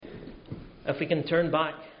If we can turn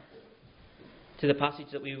back to the passage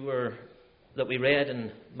that we read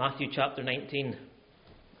in Matthew chapter 19.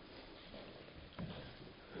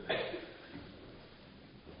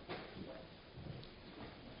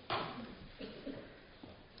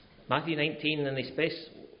 Matthew 19, and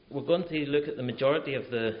we're going to look at the majority of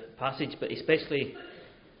the passage, but especially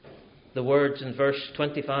the words in verse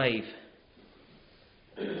 25,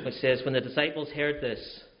 which says, "When the disciples heard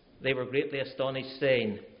this, they were greatly astonished,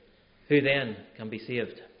 saying, 'Who then can be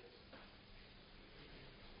saved?'"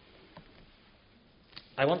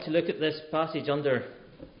 I want to look at this passage under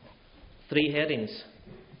three headings.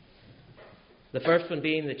 The first one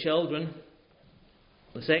being the children,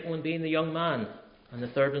 the second one being the young man, and the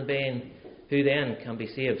third one being, "Who then can be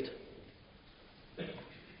saved?"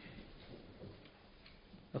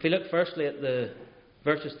 If we look firstly at the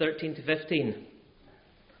verses 13 to 15,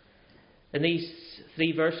 in these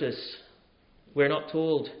three verses, we're not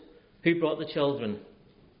told who brought the children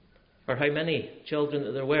or how many children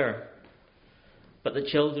that there were, but the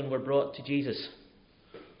children were brought to Jesus.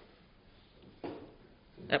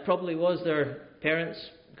 It probably was their parents,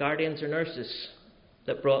 guardians or nurses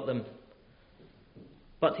that brought them,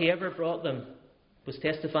 but whoever brought them was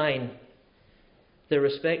testifying their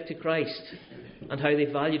respect to Christ and how they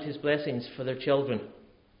valued his blessings for their children.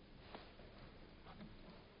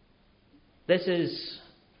 This is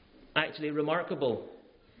actually remarkable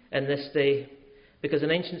in this day, because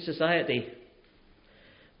in ancient society,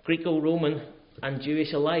 Greco-Roman and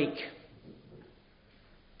Jewish alike,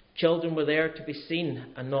 children were there to be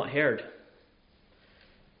seen and not heard.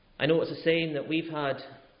 I know it's a saying that we've had,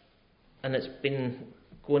 and it's been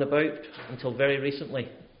going about until very recently.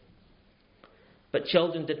 But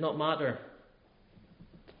children did not matter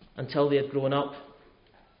until they had grown up.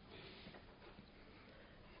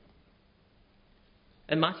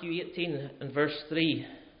 In Matthew 18 and verse 3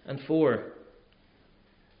 and 4,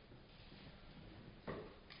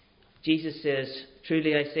 Jesus says,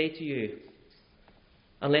 "Truly I say to you,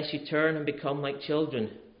 unless you turn and become like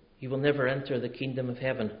children, you will never enter the kingdom of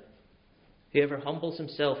heaven. Whoever humbles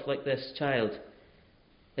himself like this child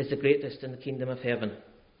is the greatest in the kingdom of heaven."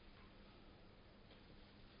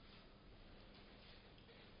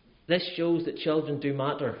 This shows that children do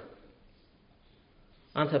matter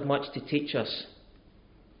and have much to teach us,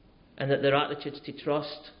 and that their attitudes to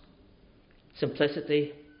trust,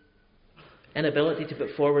 simplicity, inability to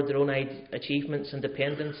put forward their own achievements and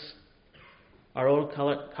dependence are all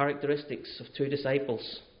characteristics of true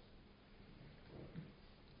disciples.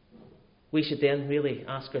 We should then really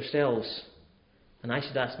ask ourselves, and I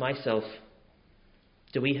should ask myself,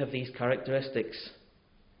 do we have these characteristics?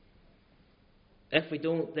 If we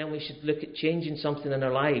don't, then we should look at changing something in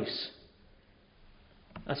our lives,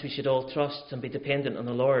 as we should all trust and be dependent on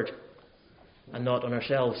the Lord and not on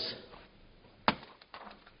ourselves.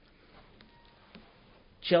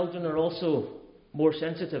 Children are also more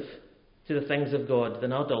sensitive to the things of God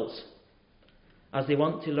than adults, as they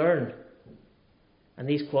want to learn, and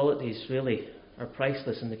these qualities really are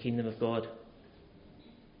priceless in the kingdom of God.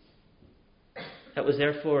 It was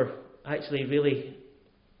therefore actually really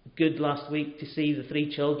good last week to see the three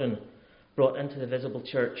children brought into the visible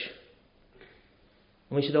church.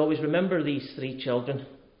 And we should always remember these three children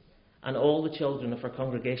and all the children of our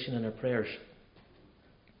congregation in our prayers.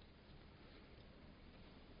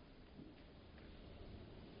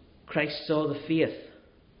 Christ saw the faith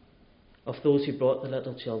of those who brought the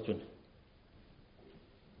little children.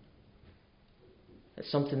 It's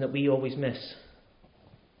something that we always miss.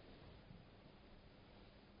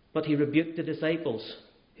 But he rebuked the disciples,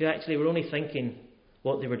 who actually were only thinking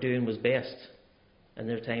what they were doing was best in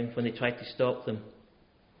their time, when they tried to stop them.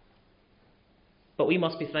 But we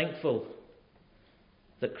must be thankful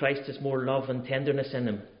that Christ has more love and tenderness in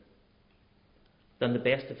him than the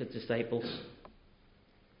best of his disciples.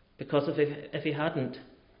 Because if he hadn't,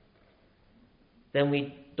 then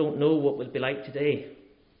we don't know what it would be like today.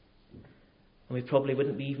 And we probably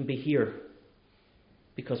wouldn't even be here,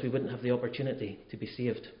 because we wouldn't have the opportunity to be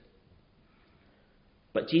saved.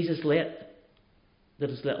 But Jesus let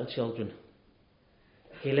those little children.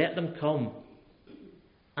 He let them come,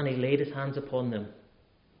 and he laid his hands upon them,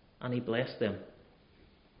 and he blessed them.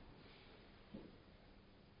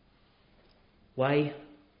 Why?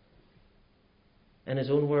 In his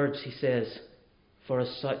own words, he says, "For as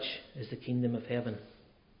such is the kingdom of heaven."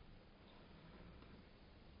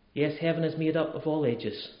 Yes, heaven is made up of all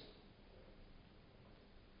ages.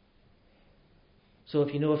 So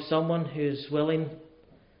if you know of someone who's willing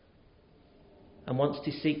and wants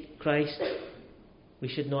to seek Christ, we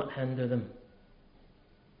should not hinder them.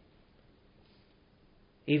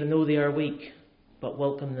 Even though they are weak, but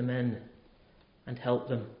welcome them in and help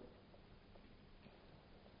them.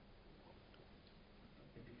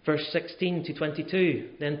 Verse 16 to 22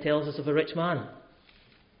 then tells us of a rich man.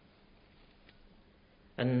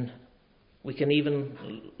 And we can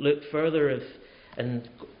even look further in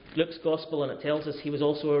Luke's Gospel, and it tells us he was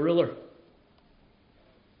also a ruler.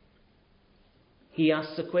 He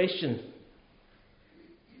asks a question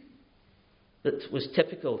that was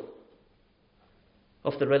typical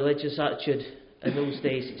of the religious attitude in those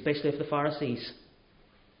days, especially of the Pharisees.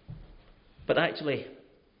 But actually,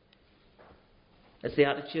 it's the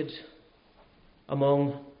attitude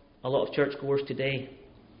among a lot of churchgoers today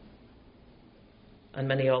and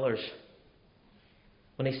many others.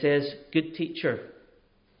 When he says, "Good teacher,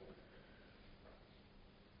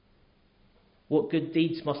 what good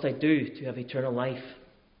deeds must I do to have eternal life?"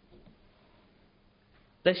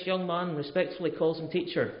 This young man respectfully calls him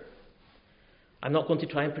teacher. I'm not going to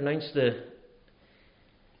try and pronounce the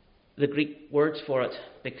Greek words for it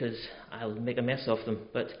because I'll make a mess of them.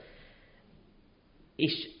 But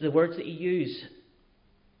the words that he uses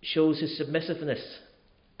shows his submissiveness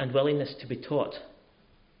and willingness to be taught.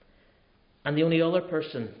 And the only other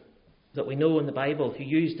person that we know in the Bible who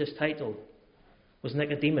used this title was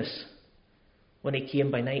Nicodemus when he came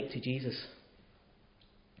by night to Jesus.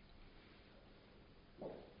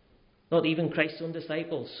 Not even Christ's own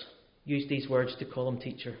disciples used these words to call him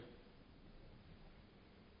teacher.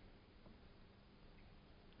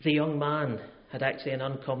 The young man had actually an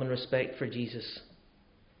uncommon respect for Jesus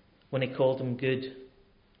when he called him good,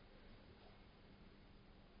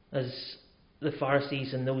 as the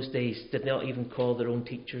Pharisees in those days did not even call their own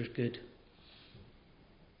teachers good.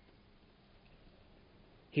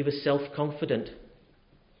 He was self-confident,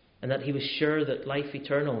 and that he was sure that life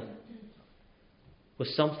eternal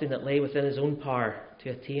was something that lay within his own power to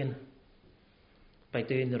attain by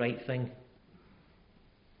doing the right thing.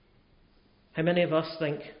 How many of us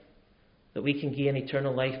think that we can gain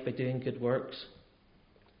eternal life by doing good works?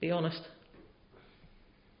 Be honest.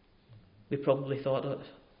 We probably thought it.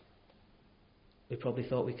 We probably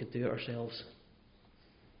thought we could do it ourselves.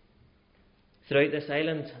 Throughout this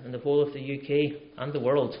island and the whole of the UK and the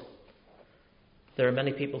world, there are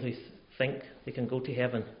many people who think they can go to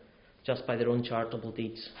heaven just by their own charitable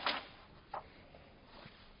deeds.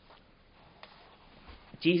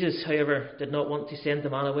 Jesus, however, did not want to send the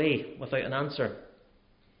man away without an answer.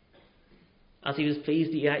 As he was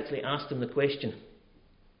pleased, he actually asked him the question.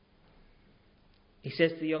 He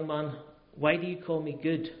says to the young man, "Why do you call me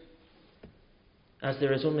good, as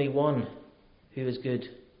there is only one who is good?"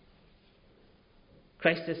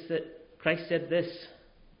 Christ said this,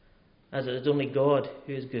 as it is only God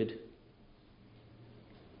who is good.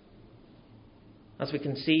 As we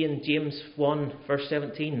can see in James 1 verse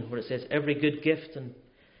 17, where it says, "Every good gift and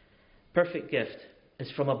perfect gift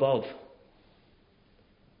is from above,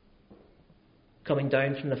 coming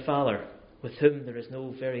down from the Father, with whom there is no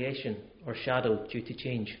variation or shadow due to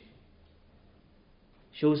change."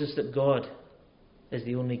 Shows us that God is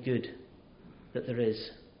the only good that there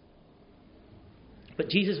is. But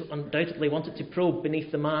Jesus undoubtedly wanted to probe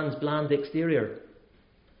beneath the man's bland exterior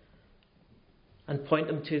and point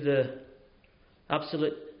him to the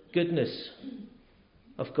absolute goodness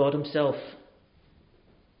of God himself,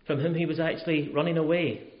 from whom he was actually running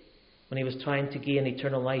away when he was trying to gain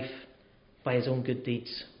eternal life by his own good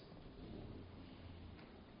deeds.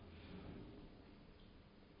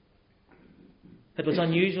 It was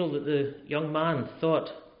unusual that the young man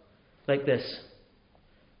thought like this,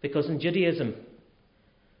 because in Judaism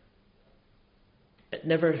it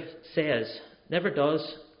never says, never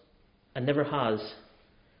does, and never has,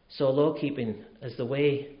 saw law keeping as the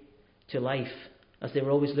way to life, as they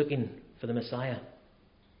were always looking for the Messiah.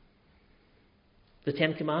 The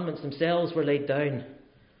Ten Commandments themselves were laid down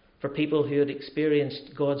for people who had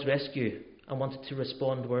experienced God's rescue and wanted to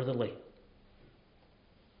respond worthily.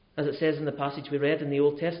 As it says in the passage we read in the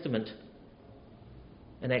Old Testament,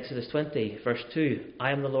 in Exodus 20, verse 2,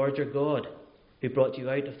 "I am the Lord your God, who brought you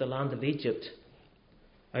out of the land of Egypt,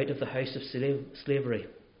 out of the house of slavery."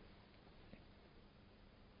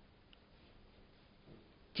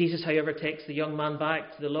 Jesus, however, takes the young man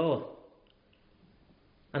back to the law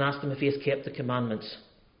and asks him if he has kept the commandments.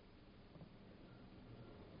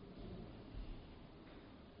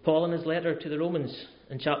 Paul, in his letter to the Romans,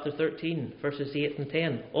 in chapter 13, verses 8 and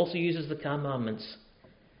 10, also uses the commandments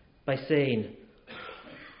by saying,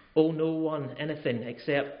 "Owe no one anything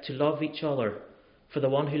except to love each other, for the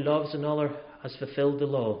one who loves another has fulfilled the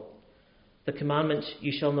law. The commandments,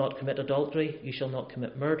 you shall not commit adultery, you shall not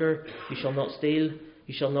commit murder, you shall not steal,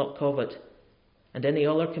 you shall not covet, and any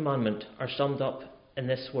other commandment are summed up in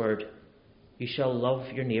this word, you shall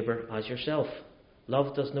love your neighbour as yourself."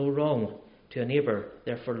 Love does no wrong to a neighbour,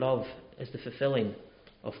 therefore love is the fulfilling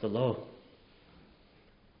of the law.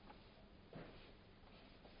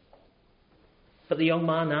 But the young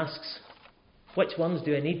man asks, which ones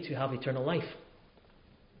do I need to have eternal life?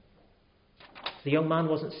 The young man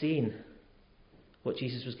wasn't seeing what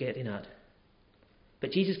Jesus was getting at.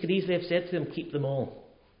 But Jesus could easily have said to him, keep them all.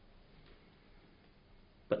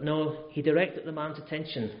 But no, he directed the man's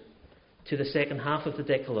attention to the second half of the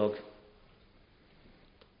Decalogue.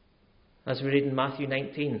 As we read in Matthew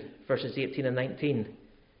 19, verses 18 and 19.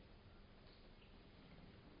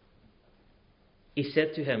 He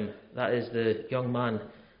said to him, that is the young man,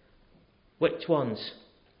 which ones?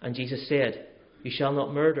 And Jesus said, you shall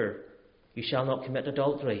not murder, you shall not commit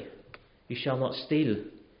adultery, you shall not steal,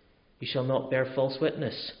 you shall not bear false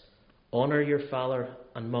witness, honour your father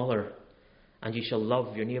and mother, and you shall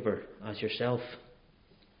love your neighbour as yourself.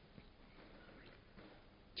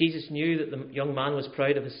 Jesus knew that the young man was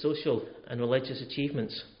proud of his social and religious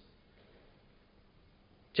achievements,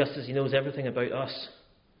 just as he knows everything about us.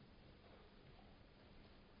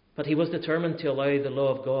 But he was determined to allow the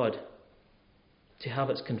law of God to have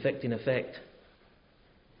its convicting effect,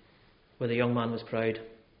 where the young man was proud.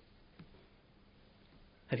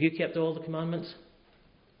 Have you kept all the commandments?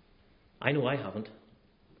 I know I haven't.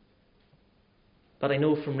 But I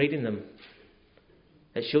know from reading them,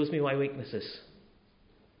 it shows me my weaknesses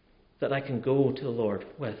that I can go to the Lord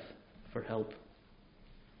with for help.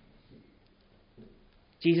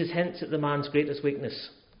 Jesus hints at the man's greatest weakness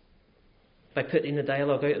by putting the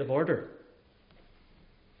dialogue out of order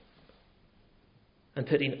and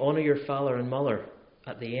putting honour your father and mother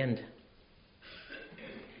at the end.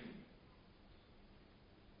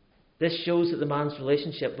 This shows that the man's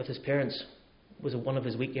relationship with his parents was one of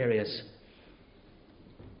his weak areas.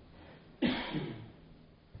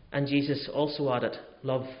 And Jesus also added,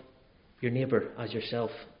 love your neighbour as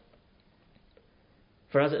yourself.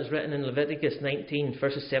 For as it is written in Leviticus 19,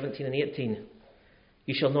 verses 17 and 18,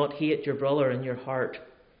 you shall not hate your brother in your heart,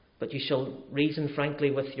 but you shall reason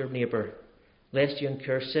frankly with your neighbour, lest you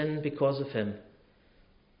incur sin because of him.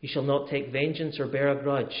 You shall not take vengeance or bear a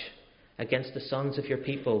grudge against the sons of your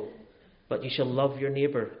people, but you shall love your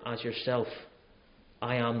neighbour as yourself.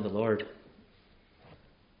 I am the Lord.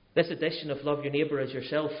 This addition of love your neighbour as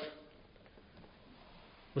yourself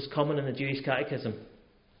was common in the Jewish catechism.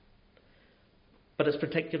 But it's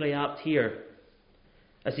particularly apt here,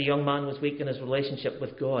 as the young man was weak in his relationship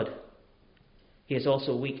with God. He is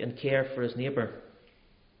also weak in care for his neighbour.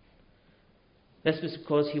 This was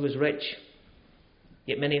because he was rich,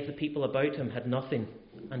 yet many of the people about him had nothing,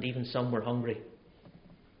 and even some were hungry.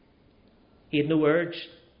 He had no urge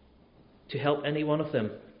to help any one of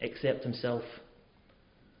them except himself.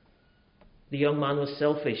 The young man was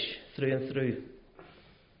selfish through and through.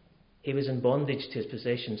 He was in bondage to his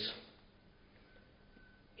possessions.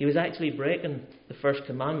 He was actually breaking the first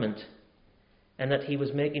commandment in that he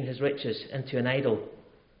was making his riches into an idol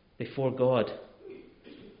before God.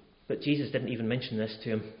 But Jesus didn't even mention this to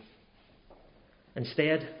him.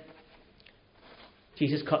 Instead,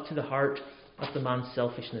 Jesus cut to the heart of the man's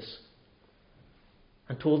selfishness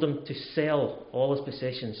and told him to sell all his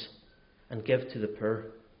possessions and give to the poor.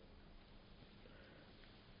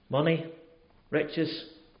 Money, riches,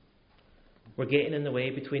 were getting in the way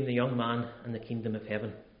between the young man and the kingdom of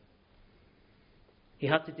heaven. He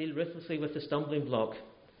had to deal ruthlessly with the stumbling block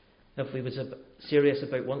if he was serious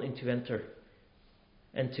about wanting to enter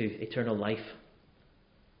into eternal life.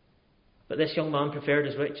 But this young man preferred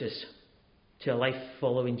his riches to a life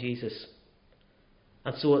following Jesus.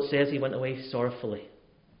 And so it says he went away sorrowfully.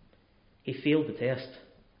 He failed the test.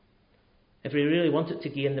 If he really wanted to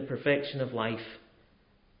gain the perfection of life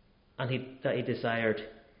that he desired,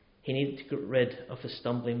 he needed to get rid of the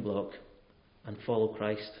stumbling block and follow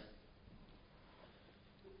Christ.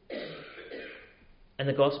 In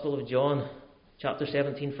the Gospel of John, chapter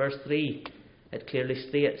 17, verse 3, it clearly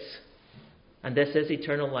states, and this is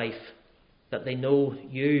eternal life, that they know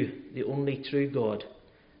you, the only true God,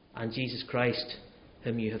 and Jesus Christ,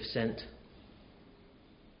 whom you have sent.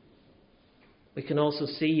 We can also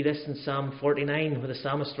see this in Psalm 49, where the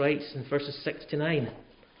psalmist writes in verses 6 to 9,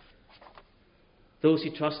 those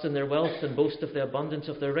who trust in their wealth and boast of the abundance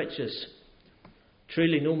of their riches,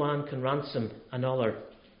 truly no man can ransom another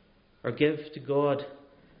or give to God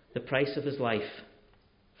the price of his life,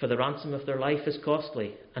 for the ransom of their life is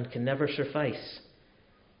costly and can never suffice,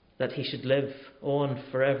 that he should live on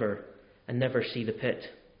forever and never see the pit.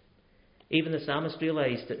 Even the psalmist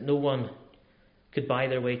realised that no one could buy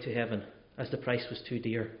their way to heaven, as the price was too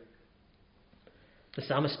dear. The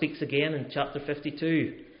psalmist speaks again in chapter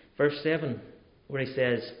 52, verse 7, where he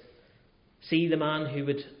says, See the man who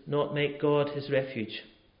would not make God his refuge,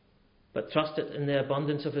 but trusted in the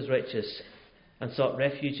abundance of his riches and sought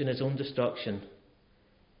refuge in his own destruction.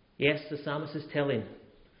 Yes, the psalmist is telling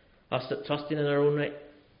us that trusting in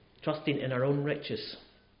our own riches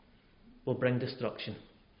will bring destruction.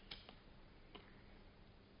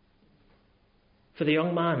 For the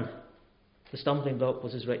young man, the stumbling block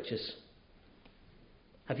was his riches.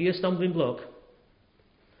 Have you a stumbling block?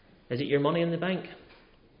 Is it your money in the bank?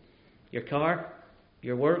 Your car?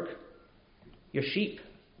 Your work? Your sheep?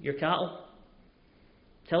 Your cattle?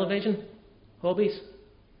 Television? Hobbies?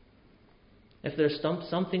 If there's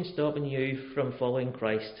something stopping you from following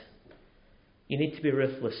Christ, you need to be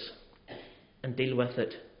ruthless and deal with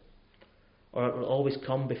it, or it will always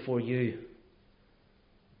come before you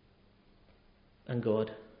and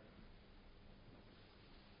God.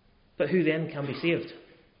 But who then can be saved?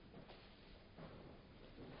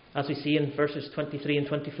 As we see in verses 23 and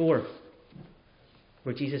 24,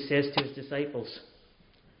 where Jesus says to his disciples,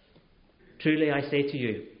 "Truly I say to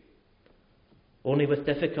you, only with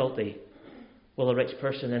difficulty will a rich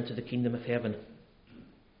person enter the kingdom of heaven.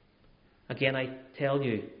 Again I tell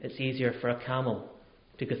you, it's easier for a camel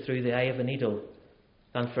to go through the eye of a needle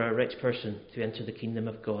than for a rich person to enter the kingdom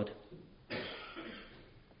of God."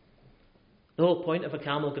 The whole point of a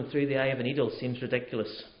camel going through the eye of a needle seems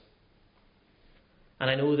ridiculous. And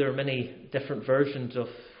I know there are many different versions of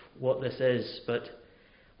what this is, but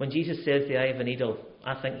when Jesus says the eye of a needle,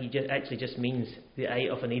 I think he actually just means the eye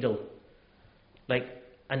of a needle, like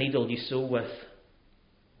a needle you sew with.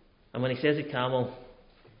 And when he says a camel,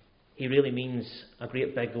 he really means a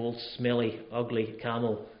great big old smelly, ugly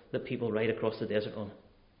camel that people ride across the desert on.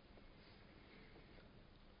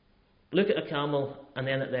 Look at a camel and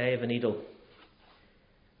then at the eye of a needle.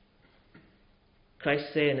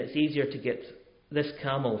 Christ's saying it's easier to get this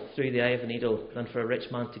camel through the eye of a needle than for a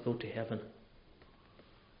rich man to go to heaven.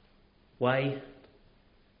 Why?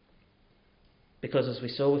 Because as we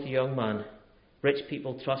saw with the young man, rich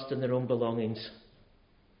people trust in their own belongings.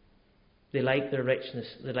 They like their richness,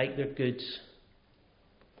 they like their goods.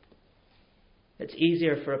 It's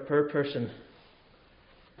easier for a poor person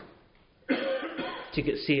to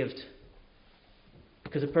get saved,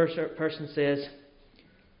 because a person says,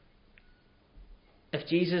 if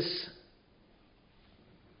Jesus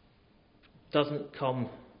doesn't come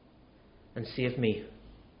and save me,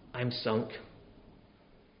 I'm sunk.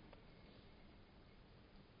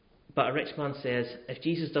 But a rich man says, if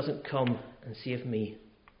Jesus doesn't come and save me,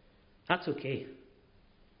 that's okay.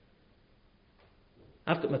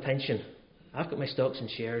 I've got my pension. I've got my stocks and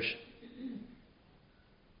shares.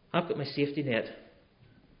 I've got my safety net.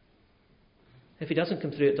 If he doesn't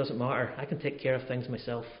come through, it doesn't matter. I can take care of things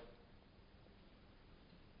myself.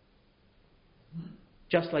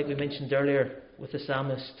 Just like we mentioned earlier with the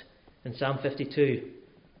psalmist in Psalm 52,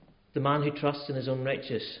 the man who trusts in his own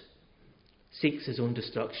riches seeks his own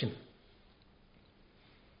destruction.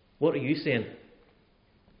 What are you saying?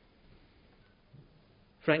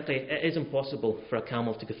 Frankly, it is impossible for a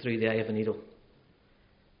camel to go through the eye of a needle.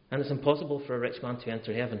 And it's impossible for a rich man to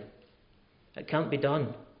enter heaven. It can't be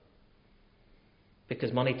done.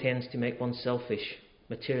 Because money tends to make one selfish,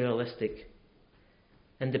 materialistic,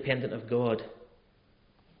 independent of God,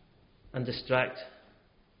 and distract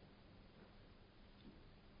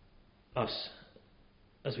us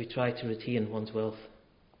as we try to retain one's wealth.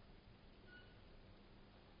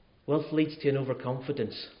 Wealth leads to an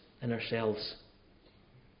overconfidence in ourselves,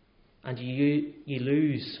 and you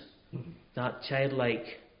lose that childlike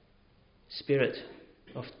spirit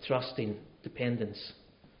of trusting dependence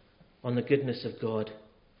on the goodness of God.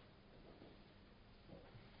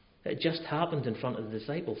 It just happened in front of the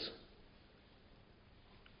disciples.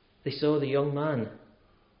 They saw the young man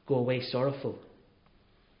go away sorrowful.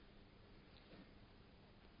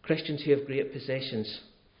 Christians who have great possessions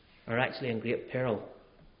are actually in great peril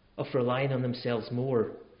of relying on themselves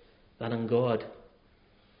more than on God.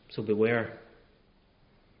 So beware.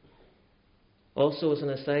 Also, as an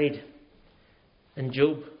aside, in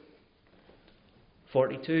Job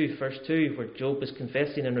 42, verse 2, where Job is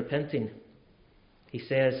confessing and repenting, he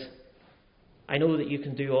says, "I know that you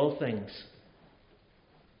can do all things,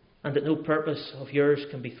 and that no purpose of yours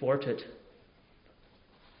can be thwarted."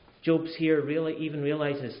 Job's here really even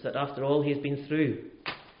realises that after all he has been through,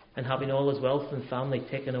 and having all his wealth and family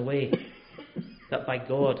taken away, that by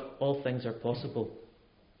God all things are possible,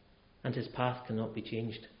 and his path cannot be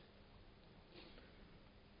changed.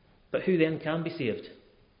 But who then can be saved?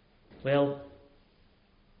 Well,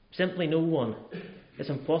 simply no one. It's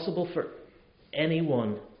impossible for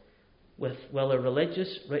anyone, whether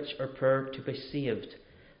religious, rich or poor, to be saved,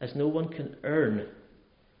 as no one can earn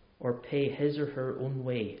or pay his or her own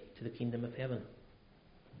way to the kingdom of heaven.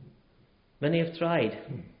 Many have tried,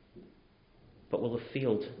 but will have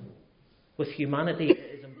failed. With humanity,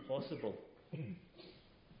 it is impossible.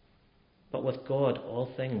 But with God,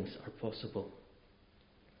 all things are possible.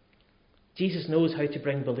 Jesus knows how to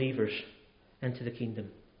bring believers into the kingdom.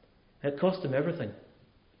 It cost him everything.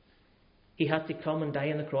 He had to come and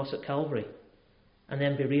die on the cross at Calvary and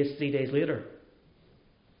then be raised 3 days later.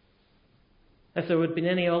 If there would have been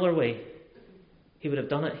any other way, he would have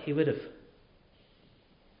done it. He would have.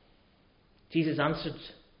 Jesus' answer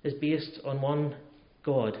is based on one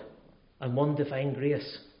God and one divine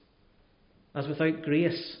grace. As without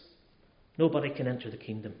grace, nobody can enter the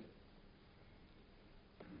kingdom.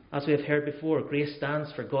 As we have heard before, grace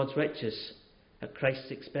stands for God's riches at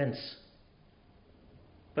Christ's expense.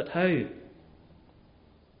 But how?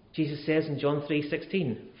 Jesus says in John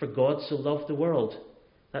 3:16, "For God so loved the world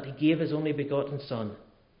that he gave his only begotten Son,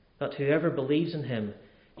 that whoever believes in him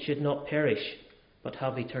should not perish, but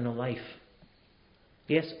have eternal life."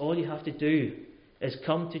 Yes, all you have to do is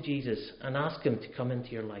come to Jesus and ask him to come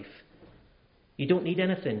into your life. You don't need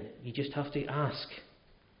anything, you just have to ask.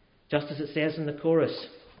 Just as it says in the chorus,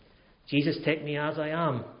 "Jesus, take me as I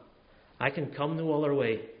am. I can come no other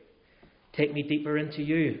way. Take me deeper into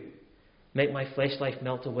you. Make my flesh life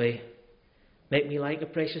melt away. Make me like a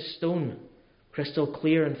precious stone, crystal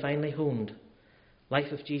clear and finely honed.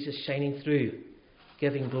 Life of Jesus shining through,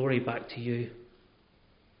 giving glory back to you."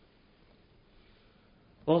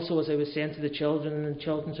 Also, as I was saying to the children in the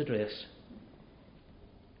children's address,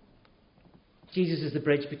 Jesus is the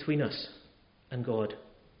bridge between us and God.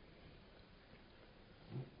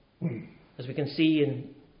 As we can see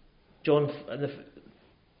in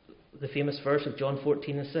the famous verse of John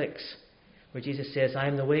 14:6, where Jesus says, "I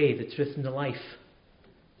am the way, the truth, and the life.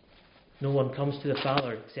 No one comes to the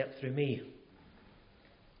Father except through me."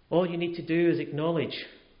 All you need to do is acknowledge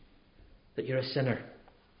that you're a sinner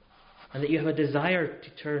and that you have a desire to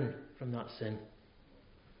turn from that sin.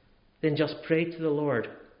 Then just pray to the Lord,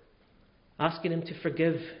 asking him to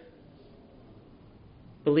forgive,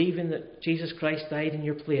 believing that Jesus Christ died in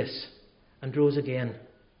your place and rose again,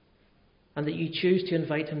 and that you choose to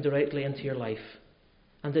invite him directly into your life,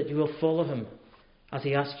 and that you will follow him as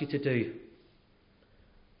he asks you to do.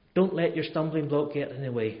 Don't let your stumbling block get in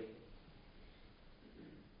the way.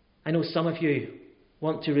 I know some of you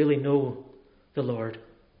want to really know the Lord,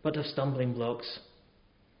 but have stumbling blocks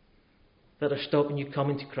that are stopping you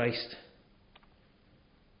coming to Christ.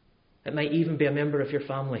 It might even be a member of your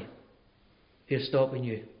family who is stopping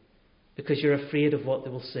you because you're afraid of what they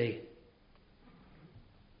will say.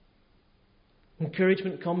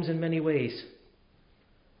 Encouragement comes in many ways.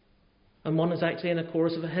 And one is actually in a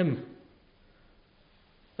chorus of a hymn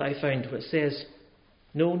that I found, which says,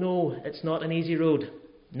 no, it's not an easy road.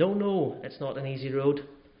 No, it's not an easy road.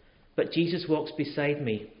 But Jesus walks beside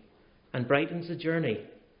me and brightens the journey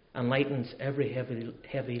and lightens every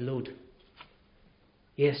heavy load.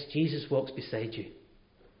 Yes, Jesus walks beside you.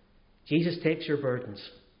 Jesus takes your burdens.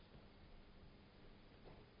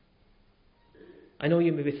 I know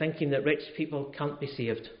you may be thinking that rich people can't be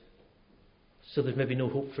saved, so there's maybe no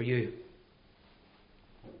hope for you.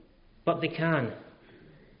 But they can.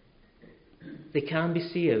 They can be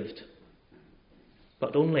saved,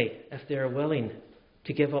 but only if they are willing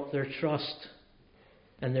to give up their trust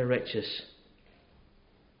in their riches.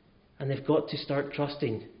 And they've got to start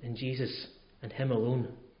trusting in Jesus and him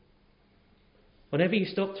alone. Whenever you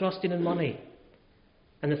stop trusting in money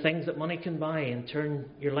and the things that money can buy and turn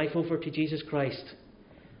your life over to Jesus Christ,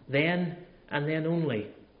 then and then only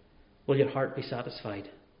will your heart be satisfied.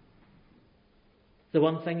 The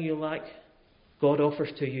one thing you lack, God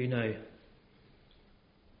offers to you now.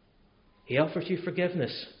 He offers you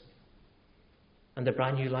forgiveness and a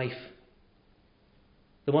brand new life.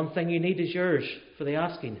 The one thing you need is yours for the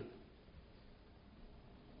asking.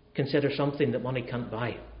 Consider something that money can't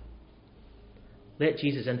buy. Let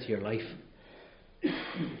Jesus into your life.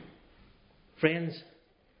 Friends,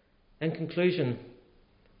 in conclusion,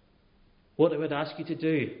 what I would ask you to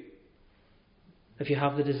do, if you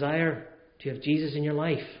have the desire to have Jesus in your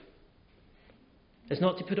life, is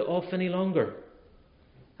not to put it off any longer,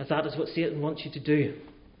 as that is what Satan wants you to do.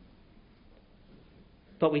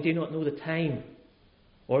 But we do not know the time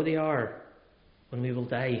or the hour when we will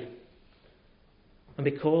die and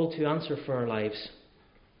be called to answer for our lives.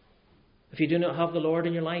 If you do not have the Lord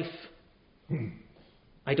in your life,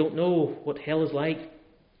 I don't know what hell is like,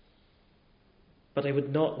 but I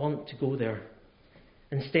would not want to go there.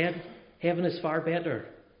 Instead, heaven is far better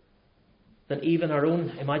than even our own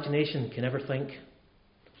imagination can ever think.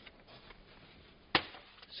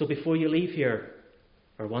 So before you leave here,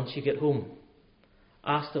 or once you get home,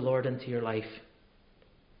 ask the Lord into your life.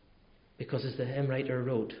 Because as the hymn writer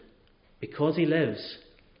wrote, because He lives,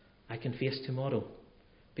 I can face tomorrow.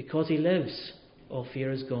 Because He lives, all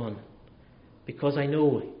fear is gone. Because I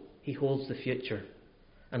know He holds the future,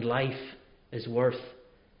 and life is worth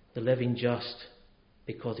the living just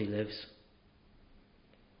because He lives.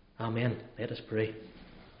 Amen. Let us pray.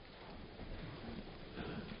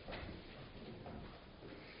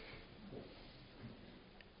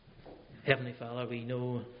 Heavenly Father, we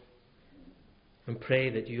know and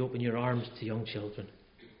pray that you open your arms to young children.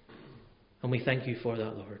 And we thank you for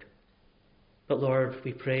that, Lord. But Lord,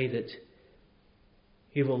 we pray that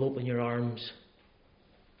you will open your arms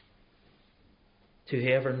to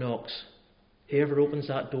whoever knocks, whoever opens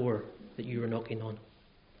that door that you are knocking on.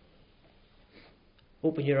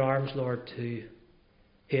 Open your arms, Lord, to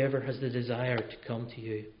whoever has the desire to come to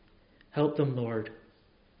you. Help them, Lord.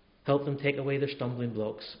 Help them take away their stumbling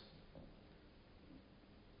blocks.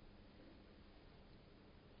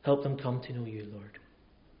 Help them come to know you, Lord.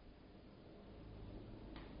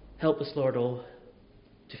 Help us, Lord, all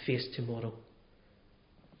to face tomorrow.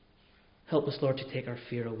 Help us, Lord, to take our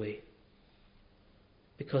fear away.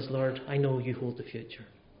 Because, Lord, I know you hold the future.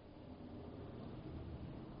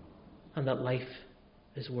 And that life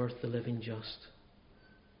is worth the living just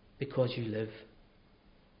because you live.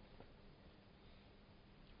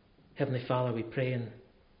 Heavenly Father, we pray and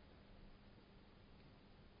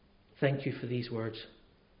thank you for these words.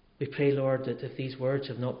 We pray, Lord, that if these words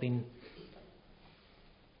have not been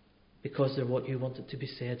because they're what you wanted to be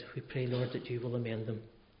said, we pray, Lord, that you will amend them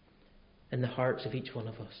in the hearts of each one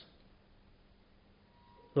of us.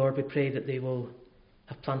 Lord, we pray that they will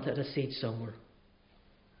have planted a seed somewhere.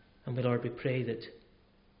 And we, Lord, we pray that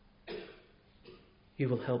you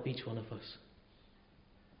will help each one of us.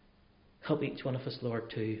 Help each one of us,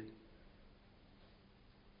 Lord, to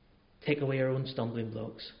take away our own stumbling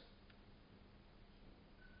blocks.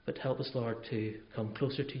 But help us, Lord, to come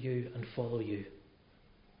closer to you and follow you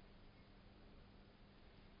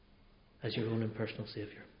as your own and personal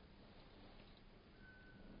Saviour.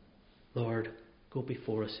 Lord, go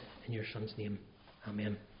before us in your Son's name.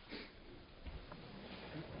 Amen.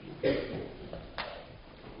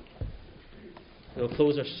 We'll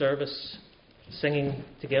close our service singing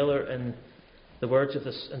together in the words of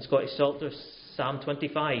the in Scottish Psalter, Psalm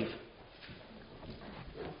 25.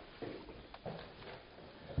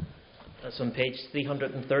 That's on page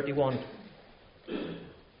 331.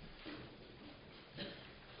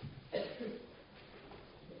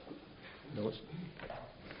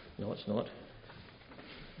 No, it's not.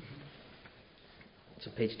 It's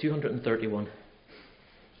on page 231.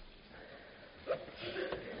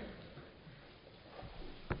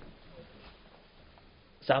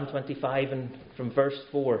 Psalm 25, and from verse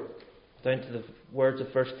 4 down to the words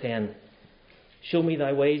of verse 10. Show me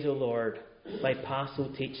thy ways, O Lord, thy paths, O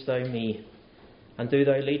teach thou me, and do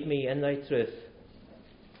thou lead me in thy truth.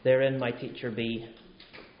 Therein my teacher be.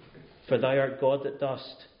 For thou art God that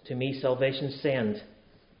dost to me salvation send,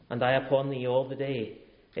 and I upon thee all the day,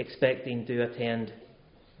 expecting do attend.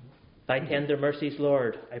 Thy tender mercies,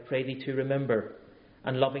 Lord, I pray thee to remember,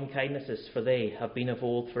 and loving kindnesses, for they have been of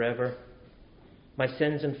old forever. My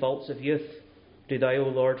sins and faults of youth do thou, O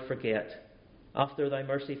Lord, forget. After thy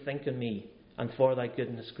mercy think on me, and for thy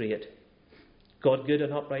goodness great. God good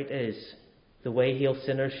and upright is, the way he'll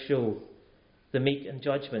sinners show. The meek in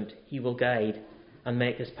judgment he will guide, and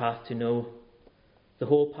make his path to know. The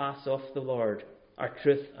whole paths of the Lord are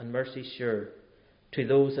truth and mercy sure, to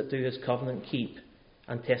those that do his covenant keep,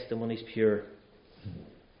 and testimonies pure.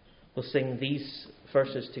 We'll sing these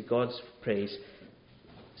verses to God's praise.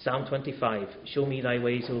 Psalm 25. Show me thy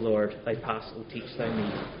ways, O Lord, thy paths, O teach thou me.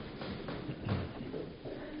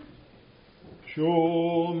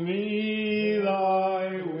 Show me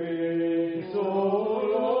thy ways, O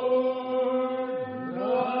Lord,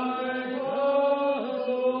 thy paths,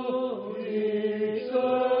 O teach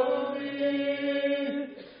thou me,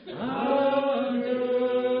 and do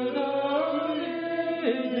thou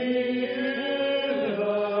lead me in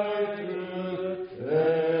thy truth,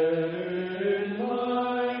 therein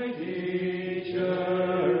my teacher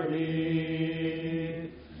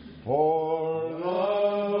be. For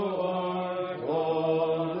thou art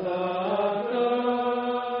God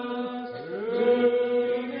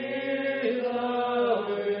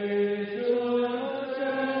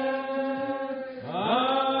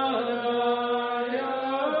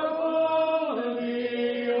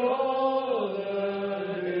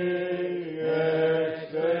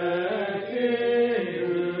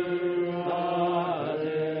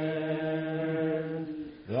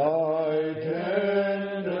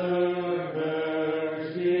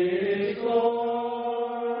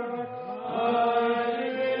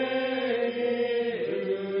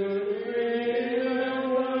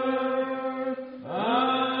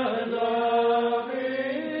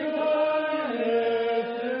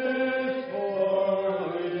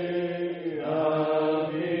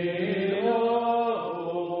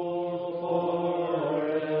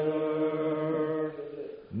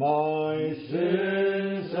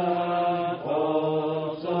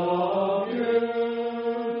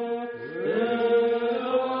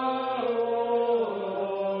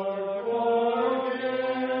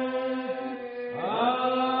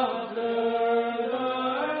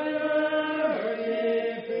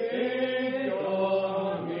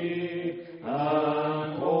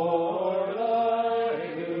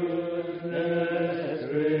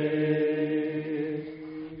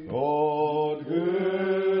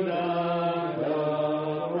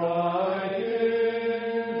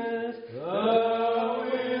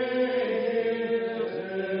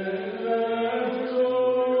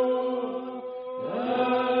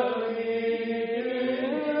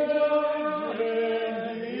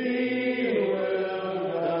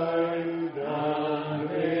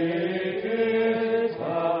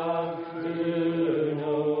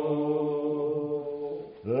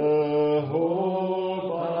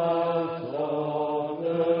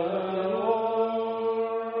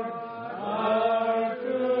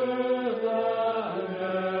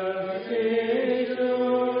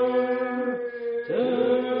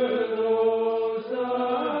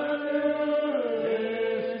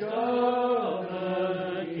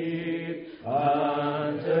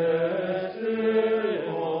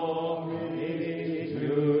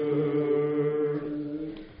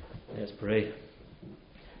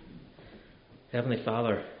Heavenly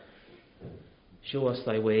Father, show us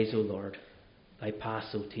thy ways, O Lord. Thy paths,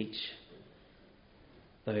 O teach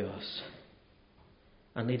thou us.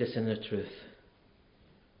 And lead us in the truth,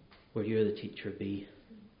 where you the teacher be.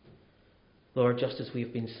 Lord, just as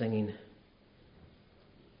we've been singing,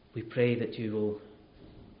 we pray that you will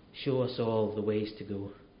show us all the ways to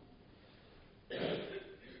go.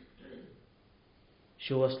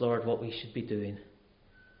 Show us, Lord, what we should be doing.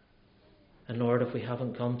 And Lord, if we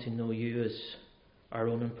haven't come to know you as our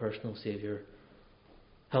own and personal Saviour,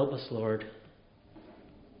 help us, Lord,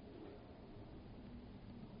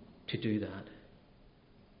 to do that.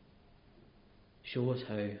 Show us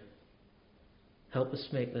how. Help us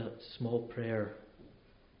make that small prayer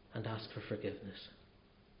and ask for forgiveness.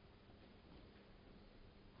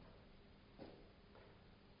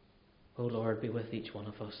 O Lord, be with each one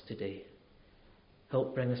of us today.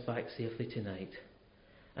 Help bring us back safely tonight.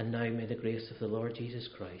 And now may the grace of the Lord Jesus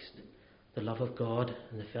Christ, the love of God,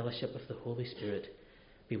 and the fellowship of the Holy Spirit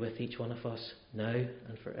be with each one of us now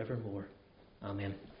and forevermore. Amen.